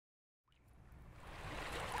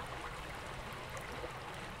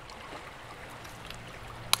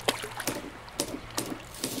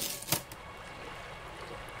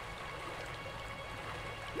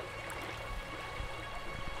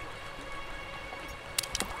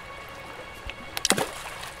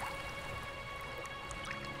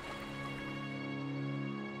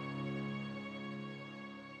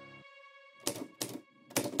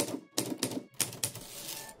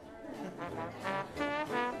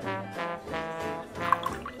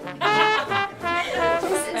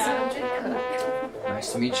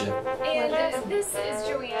Nice to meet you. And this is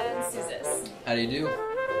Joanne and Suzus. How do you do?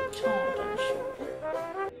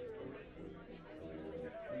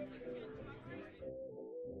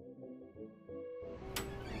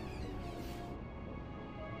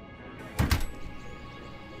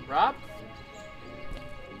 Rob?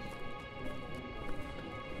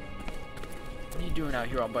 What are you doing out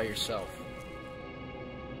here all by yourself?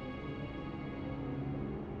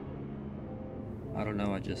 I don't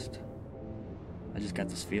know, I just got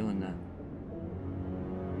this feeling that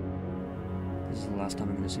this is the last time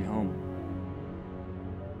I'm gonna see home.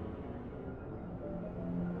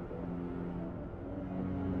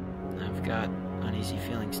 I've got uneasy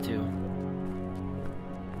feelings too.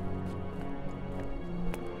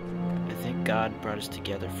 I think God brought us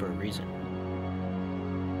together for a reason.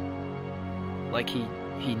 Like he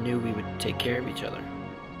knew we would take care of each other.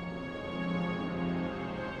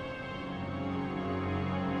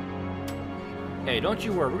 Hey, don't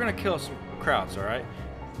you worry. We're gonna kill some crowds, all right?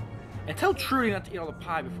 And tell Trudy not to eat all the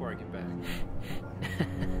pie before I get back.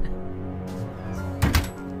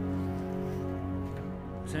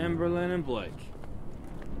 Timberland and Blake.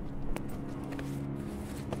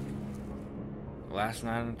 Last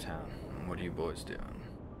night in town. What are you boys doing?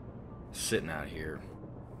 Sitting out here,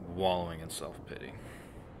 wallowing in self-pity.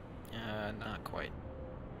 Not quite.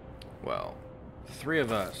 Well, the three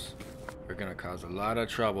of us are gonna cause a lot of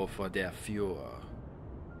trouble for der Führer.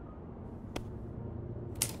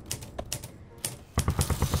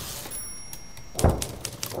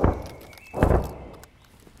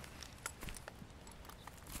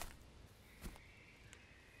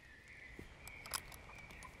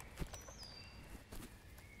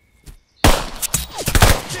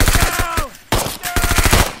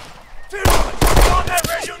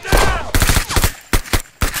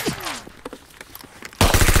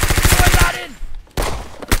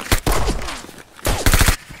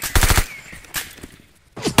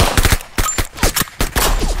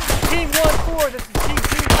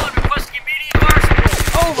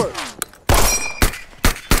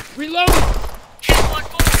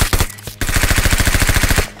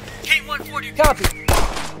 Copy.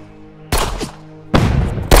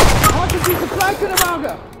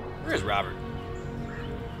 Where's Robert?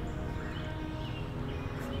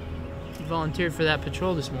 He volunteered for that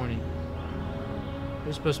patrol this morning.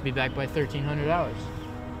 We're supposed to be back by 1300 hours.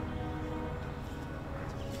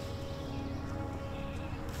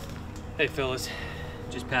 Hey fellas,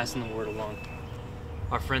 just passing the word along.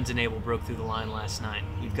 Our friends in Able broke through the line last night.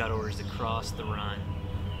 We've got orders to cross the Rhine.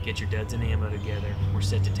 Get your duds and ammo together. We're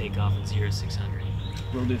set to take off at 0600.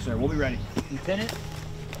 Will do, sir. We'll be ready. Lieutenant?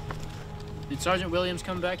 Did Sergeant Williams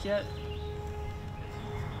come back yet?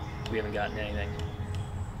 We haven't gotten anything.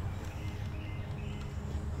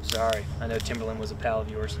 Sorry, I know Timberland was a pal of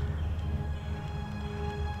yours.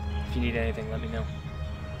 If you need anything, let me know.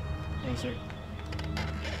 Thanks, sir.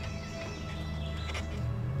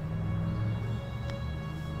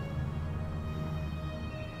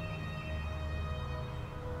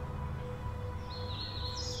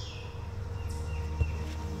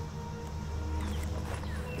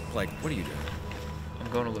 Blake, what are you doing?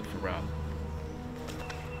 I'm going to look for Rob.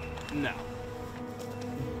 No.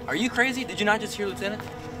 Are you crazy? Did you not just hear, Lieutenant?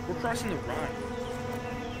 We're crossing the Rhine.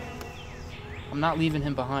 I'm not leaving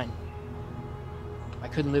him behind. I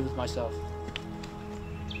couldn't live with myself.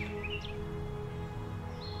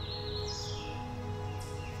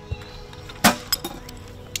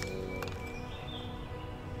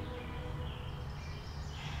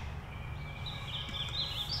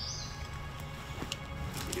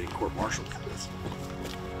 We're getting court-martialed for this.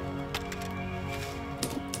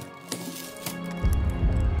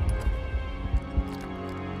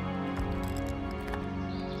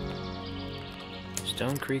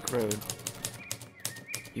 Stone Creek Road.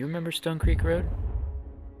 You remember Stone Creek Road?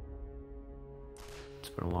 It's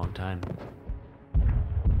been a long time.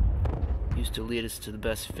 Used to lead us to the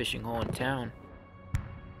best fishing hole in town.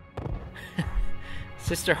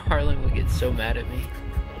 Sister Harlan would get so mad at me.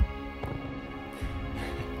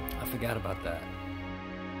 I forgot about that.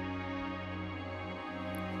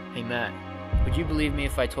 Hey Matt, would you believe me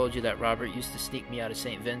if I told you that Robert used to sneak me out of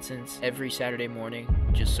St. Vincent's every Saturday morning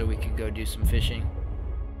just so we could go do some fishing?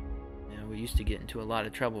 Yeah, we used to get into a lot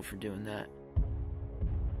of trouble for doing that.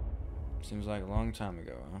 Seems like a long time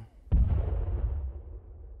ago, huh?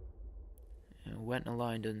 Yeah, wet in a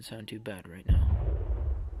line doesn't sound too bad right now.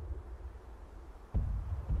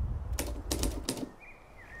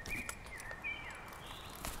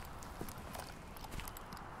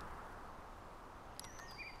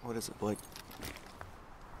 What is it, Blake?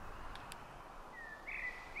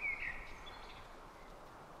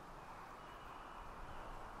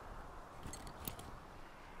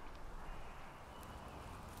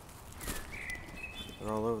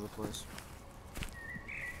 They're all over the place.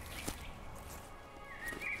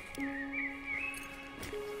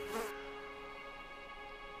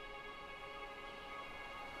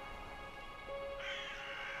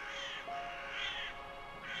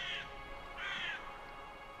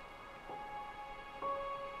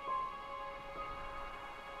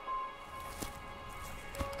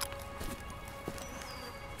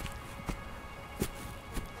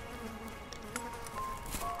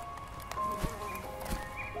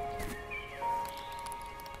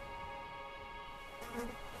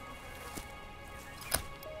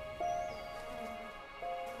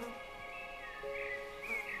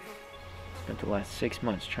 Spent the last 6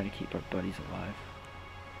 months trying to keep our buddies alive.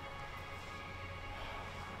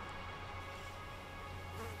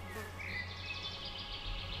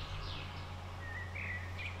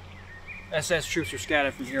 SS troops are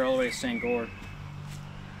scattered from here all the way to St. Goard.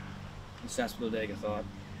 At least that's what Bodega thought.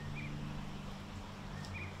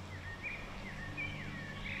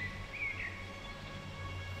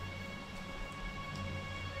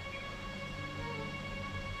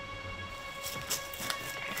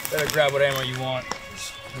 Better grab what ammo you want,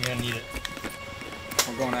 'cause you're gonna need it.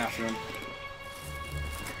 We're going after him.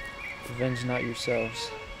 Avenge not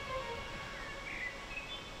yourselves.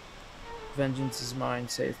 Vengeance is mine,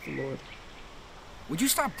 saith the Lord. Would you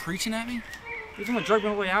stop preaching at me? You're the one drug me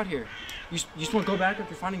all the way out here. You just want to go back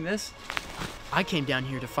after finding this? I came down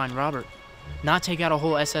here to find Robert, not take out a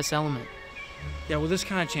whole SS element. Yeah, well, this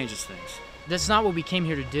kind of changes things. That's not what we came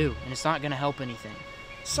here to do, and it's not gonna help anything.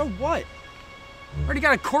 So what? Already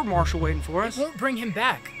got a court-martial waiting for us. It won't bring him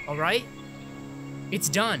back, all right? It's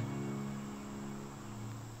done.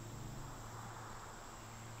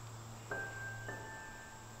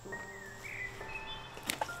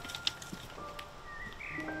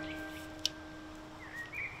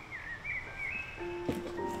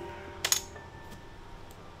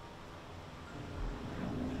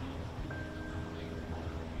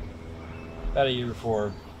 About a year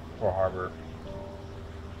before Pearl Harbor,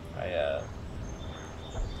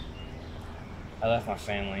 I left my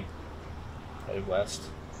family, headed west.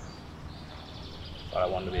 Thought I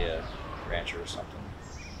wanted to be a rancher or something.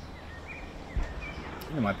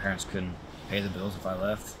 You know, my parents couldn't pay the bills if I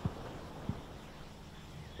left.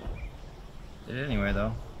 Did it anyway,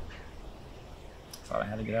 though. Thought I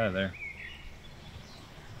had to get out of there.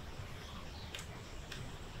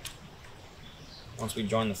 Once we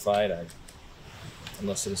joined the fight, I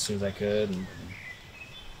enlisted as soon as I could and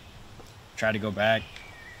tried to go back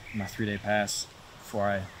my 3-day pass before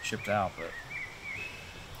I shipped out, but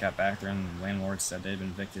got back there and the landlord said they'd been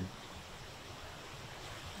evicted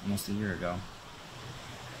almost a year ago.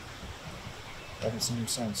 I haven't seen him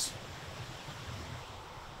since.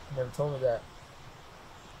 Never told me that.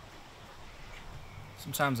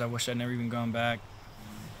 Sometimes I wish I'd never even gone back.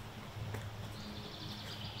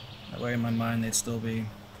 That way in my mind they'd still be,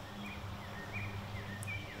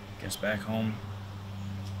 I guess, back home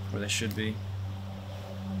where they should be.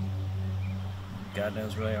 God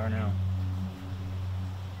knows where they are now.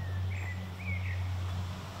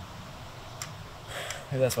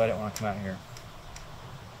 Maybe that's why I didn't want to come out here.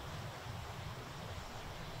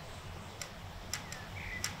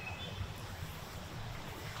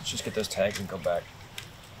 Let's just get those tags and go back.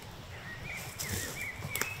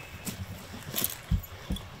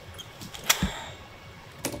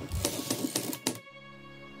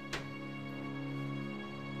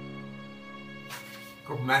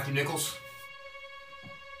 Corporal Matthew Nichols.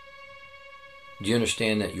 Do you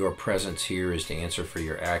understand that your presence here is to answer for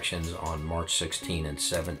your actions on March 16 and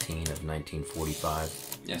 17 of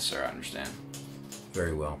 1945? Yes, sir, I understand.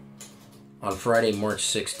 Very well. On Friday, March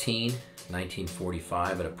 16,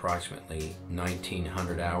 1945, at approximately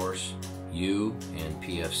 1900 hours, you and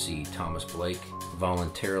PFC Thomas Blake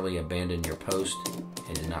voluntarily abandoned your post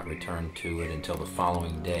and did not return to it until the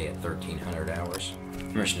following day at 1300 hours.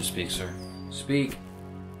 Permission to speak, sir. Speak.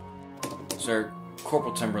 Sir,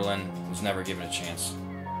 Corporal Timberland was never given a chance.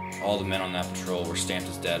 All the men on that patrol were stamped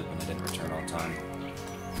as dead when they didn't return on time.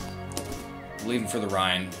 Leaving for the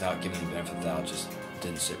Rhine without giving them the benefit of the doubt just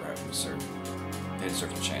didn't sit right with me, sir. They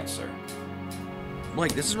deserved a chance, sir.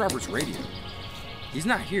 Blake, this is Robert's radio. He's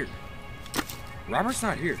not here. Robert's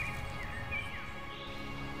not here.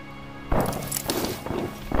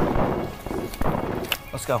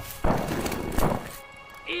 Let's go.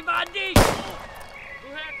 Evadi!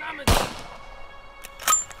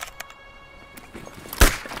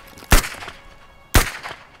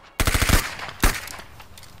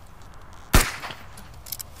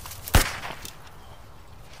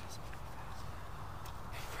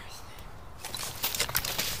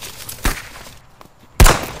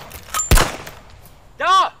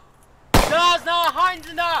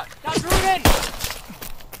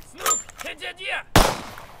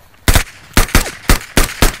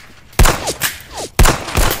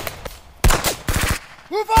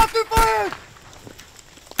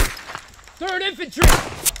 infantry!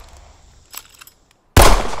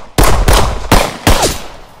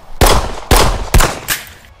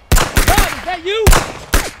 Todd, is that you?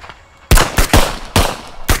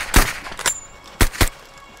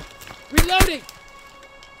 Reloading!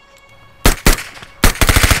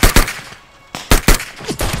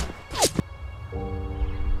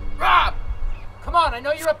 Rob! Come on, I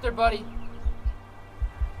know you're up there, buddy.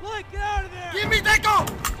 Blake, get out of there! Give me that go!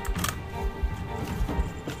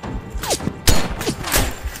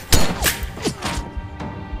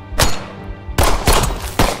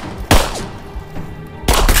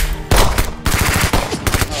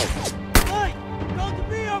 Blake, come to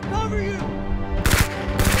me, I'll cover you!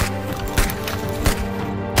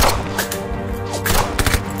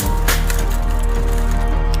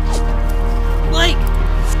 Blake!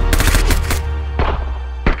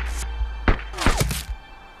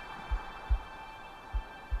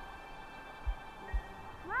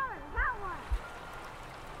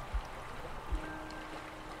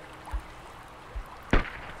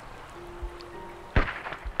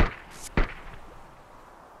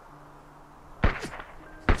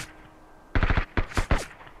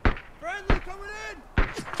 Friendly coming in!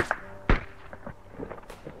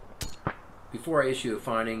 Before I issue your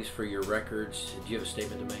findings for your records, do you have a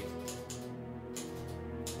statement to make?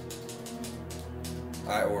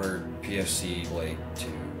 I ordered PFC Blake to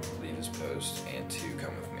leave his post and to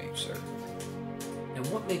come with me, sir. And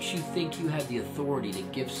what makes you think you have the authority to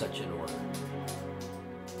give such an order?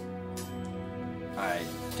 I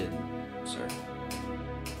didn't, sir.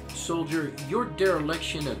 Soldier, your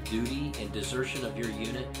dereliction of duty and desertion of your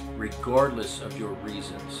unit, regardless of your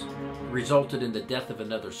reasons, resulted in the death of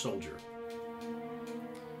another soldier.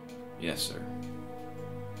 Yes, sir.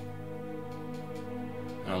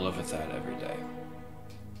 And I live with that every day.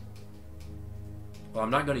 Well, I'm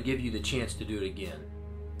not going to give you the chance to do it again.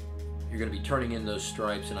 You're going to be turning in those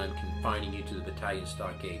stripes, and I'm confining you to the battalion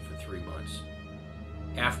stockade for 3 months.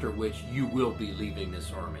 After which, you will be leaving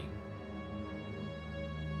this army.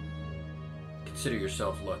 Consider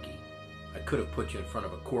yourself lucky. I could have put you in front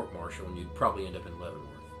of a court-martial, and you'd probably end up in Leavenworth.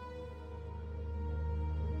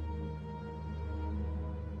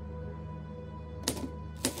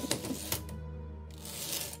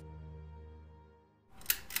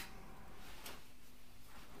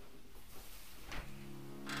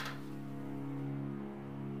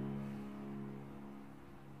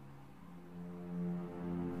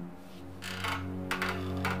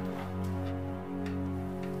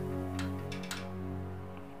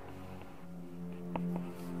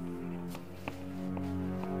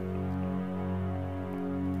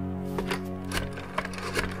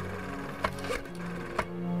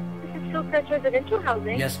 Residential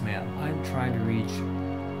housing. Yes, ma'am. I'm trying to reach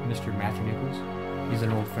Mr. Matthew Nichols. He's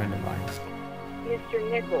an old friend of mine.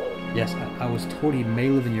 Mr. Nichols. Yes, I was told he may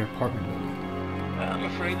live in your apartment building. I'm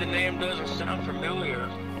afraid the name doesn't sound familiar,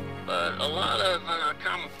 but a lot of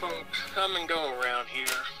common folks come and go around here.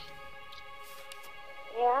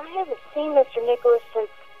 Yeah, I haven't seen Mr. Nichols since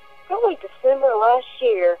probably December last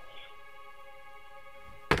year.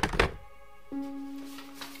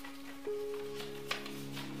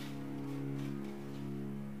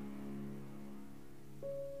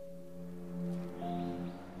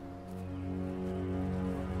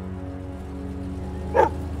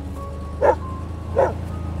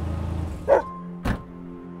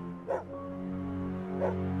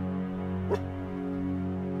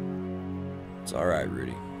 It's alright,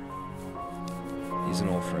 Rudy. He's an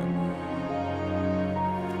old friend.